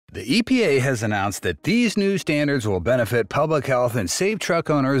The EPA has announced that these new standards will benefit public health and save truck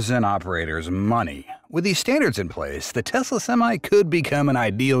owners and operators money. With these standards in place, the Tesla Semi could become an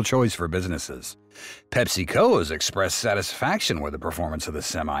ideal choice for businesses. PepsiCo has expressed satisfaction with the performance of the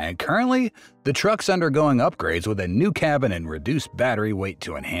Semi, and currently, the truck's undergoing upgrades with a new cabin and reduced battery weight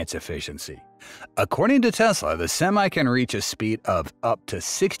to enhance efficiency. According to Tesla, the Semi can reach a speed of up to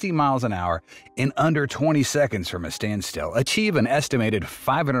 60 miles an hour in under 20 seconds from a standstill, achieve an estimated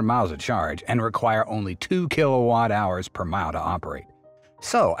 500 miles of charge, and require only 2 kilowatt-hours per mile to operate.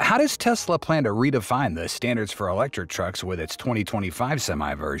 So, how does Tesla plan to redefine the standards for electric trucks with its 2025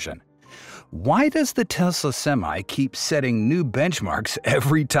 Semi version? Why does the Tesla Semi keep setting new benchmarks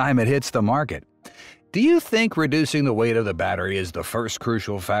every time it hits the market? Do you think reducing the weight of the battery is the first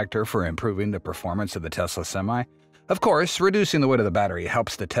crucial factor for improving the performance of the Tesla Semi? Of course, reducing the weight of the battery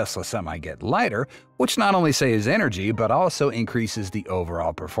helps the Tesla Semi get lighter, which not only saves energy but also increases the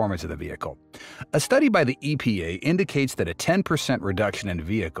overall performance of the vehicle. A study by the EPA indicates that a 10% reduction in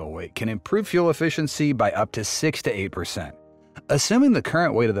vehicle weight can improve fuel efficiency by up to 6 to 8%. Assuming the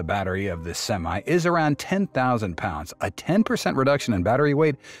current weight of the battery of this Semi is around 10,000 pounds, a 10% reduction in battery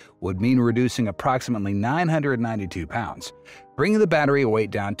weight would mean reducing approximately 992 pounds, bringing the battery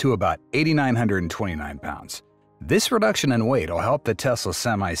weight down to about 8,929 pounds. This reduction in weight will help the Tesla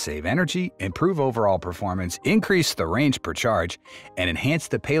Semi save energy, improve overall performance, increase the range per charge, and enhance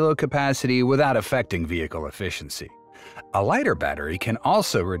the payload capacity without affecting vehicle efficiency. A lighter battery can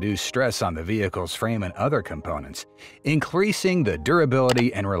also reduce stress on the vehicle's frame and other components, increasing the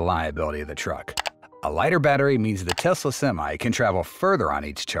durability and reliability of the truck. A lighter battery means the Tesla Semi can travel further on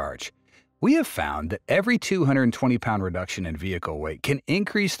each charge. We have found that every 220-pound reduction in vehicle weight can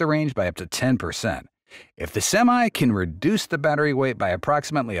increase the range by up to 10%. If the Semi can reduce the battery weight by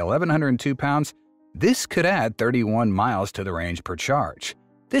approximately 1,102 pounds, this could add 31 miles to the range per charge.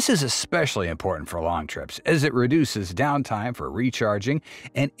 This is especially important for long trips, as it reduces downtime for recharging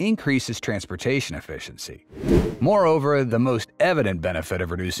and increases transportation efficiency. Moreover, the most evident benefit of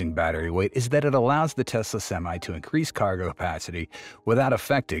reducing battery weight is that it allows the Tesla Semi to increase cargo capacity without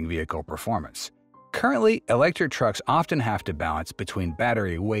affecting vehicle performance. Currently, electric trucks often have to balance between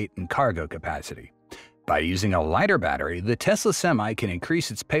battery weight and cargo capacity. By using a lighter battery, the Tesla Semi can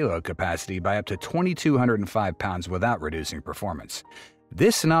increase its payload capacity by up to 2,205 pounds without reducing performance.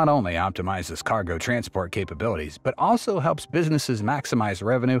 This not only optimizes cargo transport capabilities, but also helps businesses maximize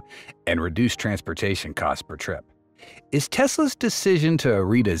revenue and reduce transportation costs per trip. Is Tesla's decision to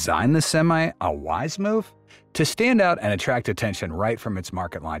redesign the Semi a wise move? To stand out and attract attention right from its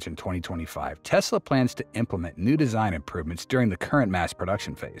market launch in 2025, Tesla plans to implement new design improvements during the current mass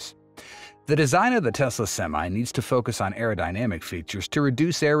production phase. The design of the Tesla Semi needs to focus on aerodynamic features to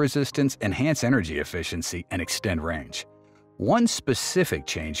reduce air resistance, enhance energy efficiency, and extend range. One specific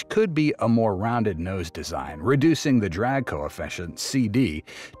change could be a more rounded nose design, reducing the drag coefficient, CD,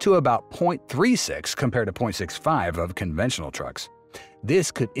 to about 0.36 compared to 0.65 of conventional trucks.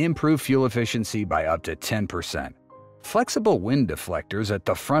 This could improve fuel efficiency by up to 10%. Flexible wind deflectors at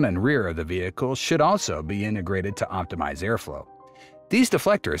the front and rear of the vehicle should also be integrated to optimize airflow. These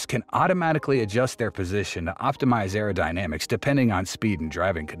deflectors can automatically adjust their position to optimize aerodynamics depending on speed and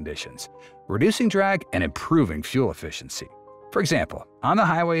driving conditions, reducing drag and improving fuel efficiency. For example, on the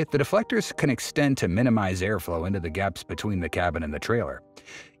highway, the deflectors can extend to minimize airflow into the gaps between the cabin and the trailer.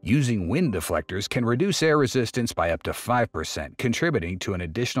 Using wind deflectors can reduce air resistance by up to 5%, contributing to an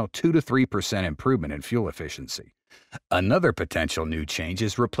additional 2 to 3% improvement in fuel efficiency. Another potential new change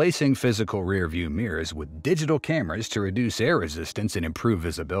is replacing physical rear-view mirrors with digital cameras to reduce air resistance and improve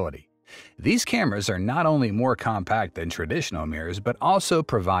visibility. These cameras are not only more compact than traditional mirrors, but also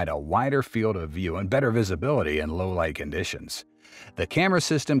provide a wider field of view and better visibility in low-light conditions. The camera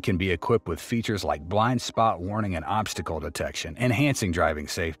system can be equipped with features like blind spot warning and obstacle detection, enhancing driving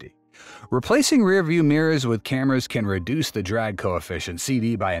safety. Replacing rear-view mirrors with cameras can reduce the drag coefficient,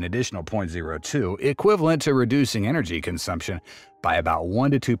 CD, by an additional 0.02, equivalent to reducing energy consumption by about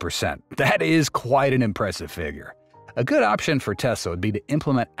 1 to 2%. That is quite an impressive figure. A good option for Tesla would be to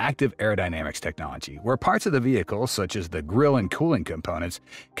implement active aerodynamics technology, where parts of the vehicle, such as the grille and cooling components,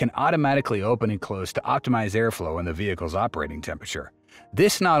 can automatically open and close to optimize airflow in the vehicle's operating temperature.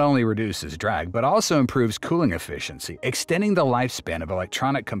 This not only reduces drag, but also improves cooling efficiency, extending the lifespan of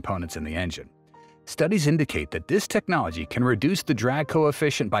electronic components in the engine. Studies indicate that this technology can reduce the drag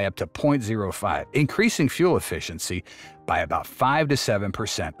coefficient by up to 0.05, increasing fuel efficiency by about 5 to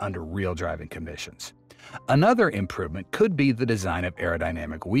 7% under real driving conditions. Another improvement could be the design of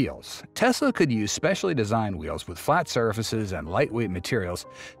aerodynamic wheels. Tesla could use specially designed wheels with flat surfaces and lightweight materials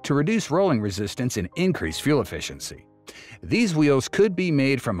to reduce rolling resistance and increase fuel efficiency. These wheels could be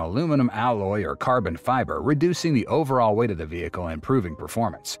made from aluminum alloy or carbon fiber, reducing the overall weight of the vehicle and improving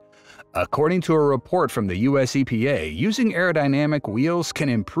performance. According to a report from the US EPA, using aerodynamic wheels can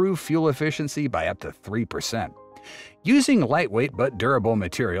improve fuel efficiency by up to 3%. Using lightweight but durable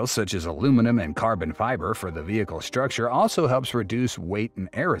materials such as aluminum and carbon fiber for the vehicle structure also helps reduce weight and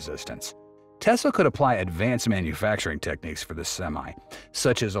air resistance. Tesla could apply advanced manufacturing techniques for the Semi,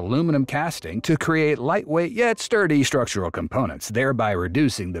 such as aluminum casting, to create lightweight yet sturdy structural components, thereby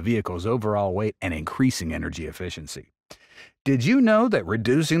reducing the vehicle's overall weight and increasing energy efficiency. Did you know that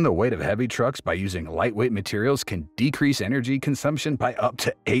reducing the weight of heavy trucks by using lightweight materials can decrease energy consumption by up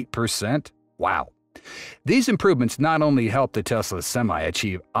to 8%? Wow! These improvements not only help the Tesla Semi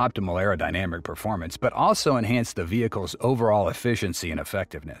achieve optimal aerodynamic performance, but also enhance the vehicle's overall efficiency and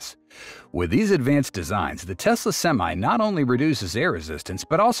effectiveness. With these advanced designs, the Tesla Semi not only reduces air resistance,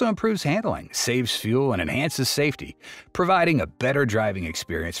 but also improves handling, saves fuel, and enhances safety, providing a better driving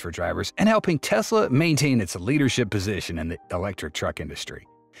experience for drivers and helping Tesla maintain its leadership position in the electric truck industry.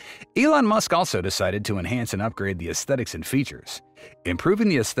 Elon Musk also decided to enhance and upgrade the aesthetics and features. Improving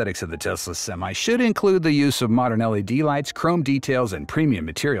the aesthetics of the Tesla Semi should include the use of modern LED lights, chrome details, and premium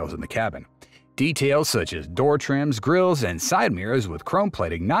materials in the cabin. Details such as door trims, grills, and side mirrors with chrome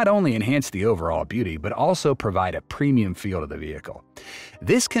plating not only enhance the overall beauty, but also provide a premium feel to the vehicle.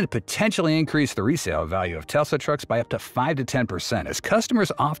 This can potentially increase the resale value of Tesla trucks by up to 5 to 10%, as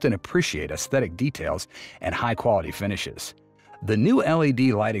customers often appreciate aesthetic details and high-quality finishes. The new LED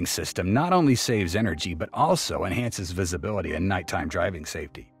lighting system not only saves energy but also enhances visibility and nighttime driving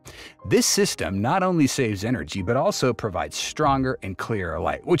safety. This system not only saves energy but also provides stronger and clearer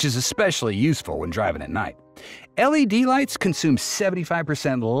light, which is especially useful when driving at night. LED lights consume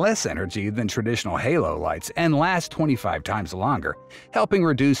 75% less energy than traditional halo lights and last 25 times longer, helping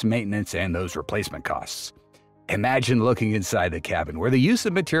reduce maintenance and those replacement costs. Imagine looking inside the cabin, where the use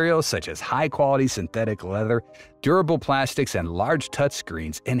of materials such as high-quality synthetic leather, durable plastics, and large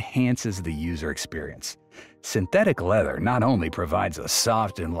touchscreens enhances the user experience. Synthetic leather not only provides a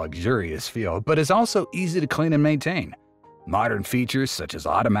soft and luxurious feel, but is also easy to clean and maintain. Modern features such as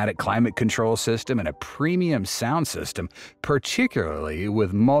automatic climate control system and a premium sound system, particularly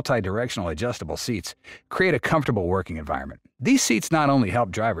with multi-directional adjustable seats, create a comfortable working environment. These seats not only help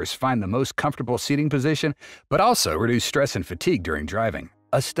drivers find the most comfortable seating position, but also reduce stress and fatigue during driving.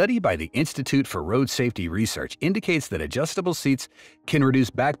 A study by the Institute for Road Safety Research indicates that adjustable seats can reduce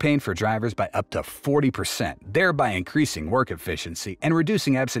back pain for drivers by up to 40%, thereby increasing work efficiency and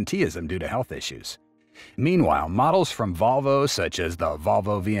reducing absenteeism due to health issues. Meanwhile, models from Volvo, such as the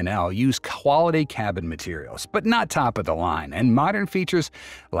Volvo VNL, use quality cabin materials, but not top of the line, and modern features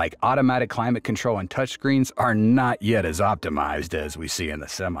like automatic climate control and touchscreens are not yet as optimized as we see in the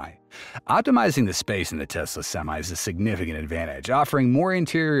Semi. Optimizing the space in the Tesla Semi is a significant advantage, offering more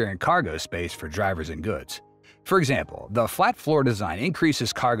interior and cargo space for drivers and goods. For example, the flat floor design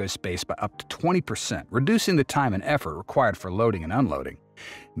increases cargo space by up to 20%, reducing the time and effort required for loading and unloading.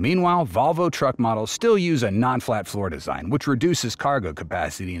 Meanwhile, Volvo truck models still use a non-flat floor design, which reduces cargo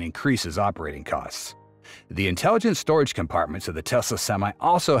capacity and increases operating costs. The intelligent storage compartments of the Tesla Semi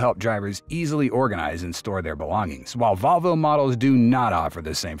also help drivers easily organize and store their belongings, while Volvo models do not offer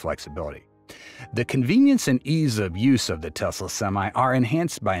the same flexibility. The convenience and ease of use of the Tesla Semi are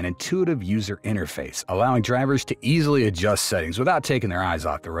enhanced by an intuitive user interface, allowing drivers to easily adjust settings without taking their eyes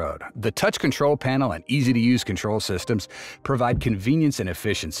off the road. The touch control panel and easy-to-use control systems provide convenience and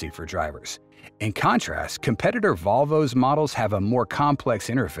efficiency for drivers. In contrast, competitor Volvo's models have a more complex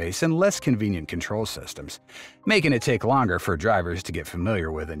interface and less convenient control systems, making it take longer for drivers to get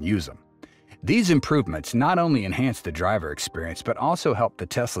familiar with and use them. These improvements not only enhance the driver experience, but also help the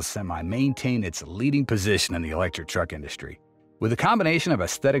Tesla Semi maintain its leading position in the electric truck industry. With a combination of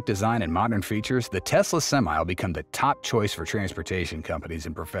aesthetic design and modern features, the Tesla Semi will become the top choice for transportation companies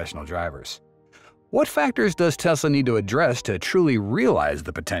and professional drivers. What factors does Tesla need to address to truly realize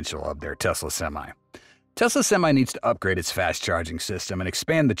the potential of their Tesla Semi? Tesla Semi needs to upgrade its fast charging system and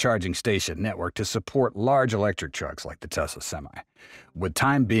expand the charging station network to support large electric trucks like the Tesla Semi. With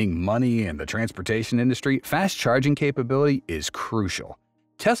time being money in the transportation industry, fast charging capability is crucial.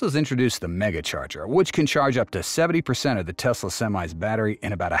 Tesla's introduced the Mega Charger, which can charge up to 70% of the Tesla Semi's battery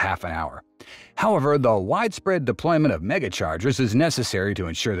in about a half an hour. However, the widespread deployment of Mega Chargers is necessary to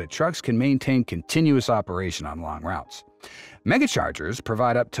ensure that trucks can maintain continuous operation on long routes. Megachargers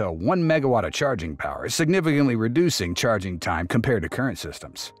provide up to 1 megawatt of charging power, significantly reducing charging time compared to current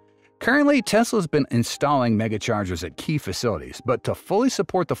systems. Currently, Tesla's been installing megachargers at key facilities, but to fully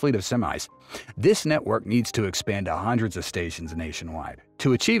support the fleet of semis, this network needs to expand to hundreds of stations nationwide.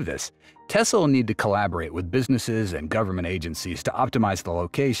 To achieve this, Tesla will need to collaborate with businesses and government agencies to optimize the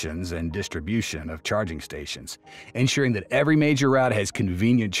locations and distribution of charging stations, ensuring that every major route has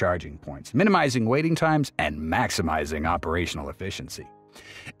convenient charging points, minimizing waiting times, and maximizing operational efficiency.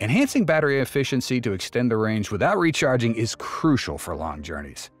 Enhancing battery efficiency to extend the range without recharging is crucial for long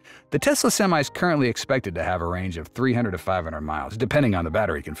journeys. The Tesla Semi is currently expected to have a range of 300 to 500 miles, depending on the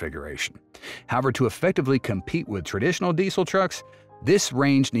battery configuration. However, to effectively compete with traditional diesel trucks, this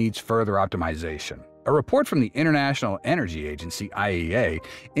range needs further optimization. A report from the International Energy Agency (IEA)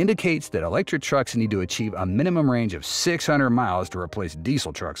 indicates that electric trucks need to achieve a minimum range of 600 miles to replace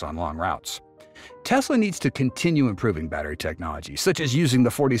diesel trucks on long routes. Tesla needs to continue improving battery technology, such as using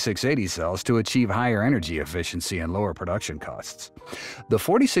the 4680 cells to achieve higher energy efficiency and lower production costs. The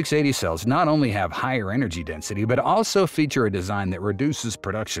 4680 cells not only have higher energy density, but also feature a design that reduces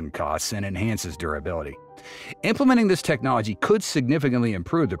production costs and enhances durability. Implementing this technology could significantly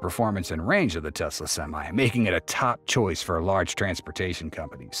improve the performance and range of the Tesla Semi, making it a top choice for large transportation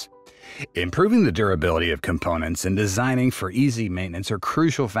companies. Improving the durability of components and designing for easy maintenance are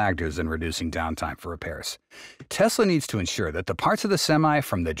crucial factors in reducing downtime for repairs. Tesla needs to ensure that the parts of the Semi,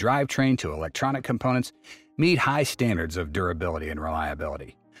 from the drivetrain to electronic components, meet high standards of durability and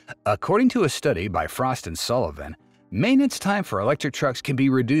reliability. According to a study by Frost & Sullivan, maintenance time for electric trucks can be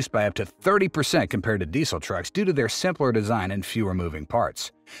reduced by up to 30% compared to diesel trucks due to their simpler design and fewer moving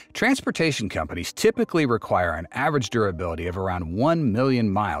parts. Transportation companies typically require an average durability of around 1 million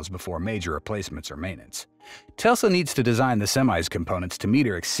miles before major replacements or maintenance. Tesla needs to design the Semi's components to meet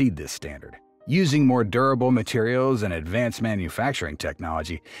or exceed this standard. Using more durable materials and advanced manufacturing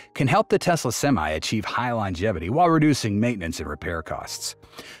technology can help the Tesla Semi achieve high longevity while reducing maintenance and repair costs.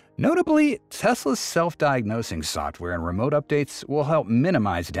 Notably, Tesla's self-diagnosing software and remote updates will help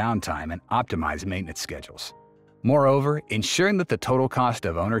minimize downtime and optimize maintenance schedules. Moreover, ensuring that the total cost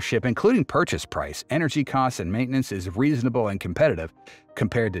of ownership, including purchase price, energy costs, and maintenance, is reasonable and competitive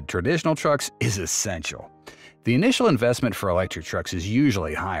compared to traditional trucks is essential. The initial investment for electric trucks is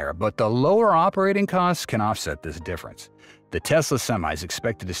usually higher, but the lower operating costs can offset this difference. The Tesla Semi is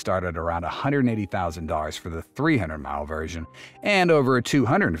expected to start at around $180,000 for the 300-mile version and over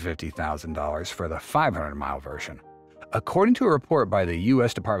 $250,000 for the 500-mile version. According to a report by the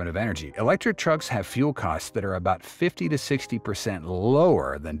U.S. Department of Energy, electric trucks have fuel costs that are about 50 to 60%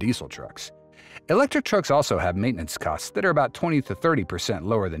 lower than diesel trucks. Electric trucks also have maintenance costs that are about 20 to 30%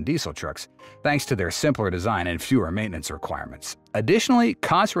 lower than diesel trucks, thanks to their simpler design and fewer maintenance requirements. Additionally,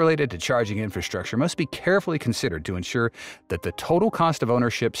 costs related to charging infrastructure must be carefully considered to ensure that the total cost of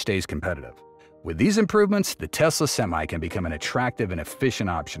ownership stays competitive. With these improvements, the Tesla Semi can become an attractive and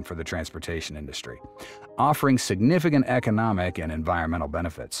efficient option for the transportation industry, offering significant economic and environmental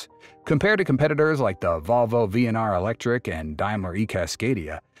benefits. Compared to competitors like the Volvo VNR Electric and Daimler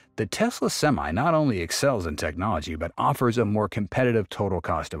eCascadia, the Tesla Semi not only excels in technology but offers a more competitive total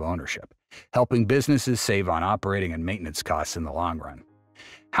cost of ownership, helping businesses save on operating and maintenance costs in the long run.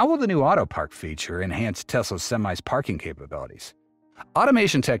 How will the new Autopark feature enhance Tesla Semi's parking capabilities?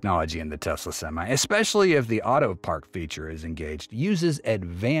 Automation technology in the Tesla Semi, especially if the Autopark feature is engaged, uses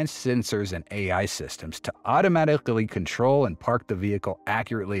advanced sensors and AI systems to automatically control and park the vehicle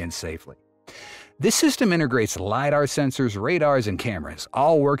accurately and safely. This system integrates LiDAR sensors, radars, and cameras,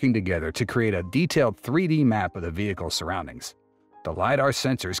 all working together to create a detailed 3D map of the vehicle's surroundings. The LiDAR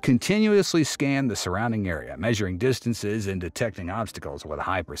sensors continuously scan the surrounding area, measuring distances and detecting obstacles with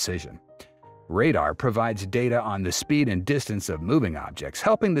high precision. Radar provides data on the speed and distance of moving objects,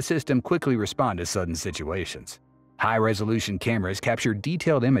 helping the system quickly respond to sudden situations. High-resolution cameras capture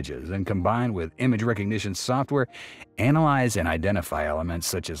detailed images and, combined with image recognition software, analyze and identify elements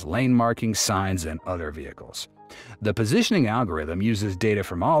such as lane markings, signs, and other vehicles. The positioning algorithm uses data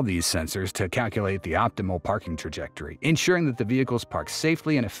from all these sensors to calculate the optimal parking trajectory, ensuring that the vehicles park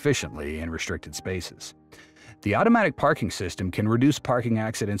safely and efficiently in restricted spaces. The automatic parking system can reduce parking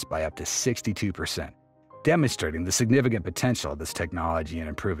accidents by up to 62%, demonstrating the significant potential of this technology in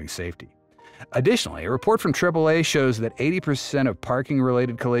improving safety. Additionally, a report from AAA shows that 80% of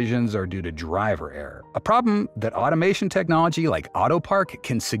parking-related collisions are due to driver error, a problem that automation technology like Autopark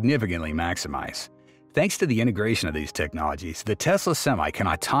can significantly maximize. Thanks to the integration of these technologies, the Tesla Semi can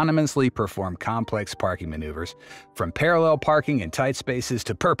autonomously perform complex parking maneuvers, from parallel parking in tight spaces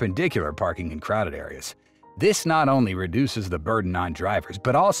to perpendicular parking in crowded areas. This not only reduces the burden on drivers,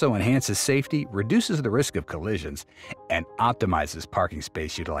 but also enhances safety, reduces the risk of collisions, and optimizes parking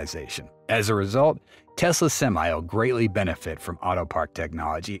space utilization. As a result, Tesla Semi will greatly benefit from Autopark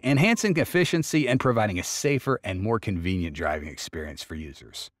technology, enhancing efficiency and providing a safer and more convenient driving experience for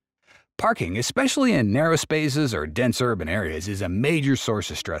users. Parking, especially in narrow spaces or dense urban areas, is a major source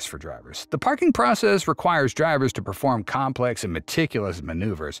of stress for drivers. The parking process requires drivers to perform complex and meticulous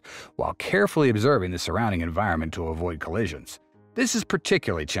maneuvers while carefully observing the surrounding environment to avoid collisions. This is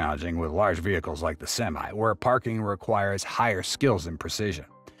particularly challenging with large vehicles like the Semi, where parking requires higher skills and precision.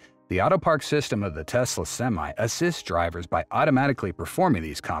 The Autopark system of the Tesla Semi assists drivers by automatically performing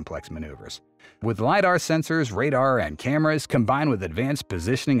these complex maneuvers. With LiDAR sensors, radar, and cameras combined with advanced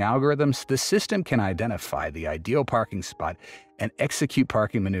positioning algorithms, the system can identify the ideal parking spot and execute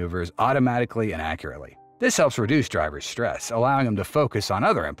parking maneuvers automatically and accurately. This helps reduce drivers' stress, allowing them to focus on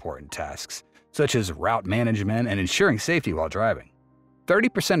other important tasks, such as route management and ensuring safety while driving.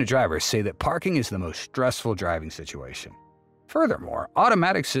 30% of drivers say that parking is the most stressful driving situation. Furthermore,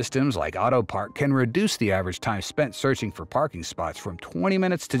 automatic systems like Autopark can reduce the average time spent searching for parking spots from 20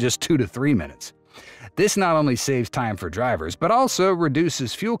 minutes to just 2 to 3 minutes. This not only saves time for drivers, but also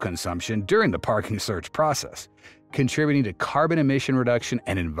reduces fuel consumption during the parking search process, contributing to carbon emission reduction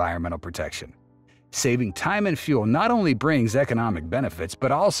and environmental protection. Saving time and fuel not only brings economic benefits,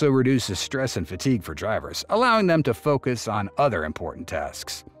 but also reduces stress and fatigue for drivers, allowing them to focus on other important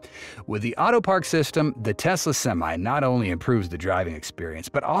tasks. With the Autopark system, the Tesla Semi not only improves the driving experience,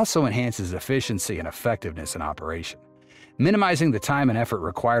 but also enhances efficiency and effectiveness in operation. Minimizing the time and effort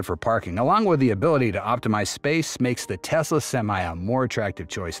required for parking, along with the ability to optimize space, makes the Tesla Semi a more attractive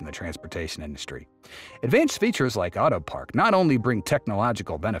choice in the transportation industry. Advanced features like Autopark not only bring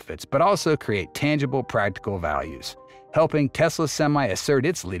technological benefits, but also create tangible, practical values, helping Tesla Semi assert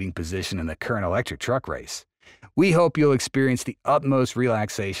its leading position in the current electric truck race. We hope you'll experience the utmost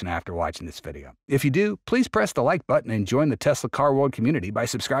relaxation after watching this video. If you do, please press the like button and join the Tesla Car World community by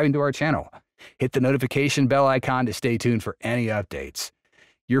subscribing to our channel. Hit the notification bell icon to stay tuned for any updates.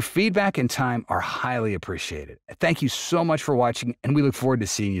 Your feedback and time are highly appreciated. Thank you so much for watching, and we look forward to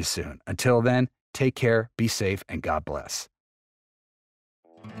seeing you soon. Until then, take care, be safe, and God bless.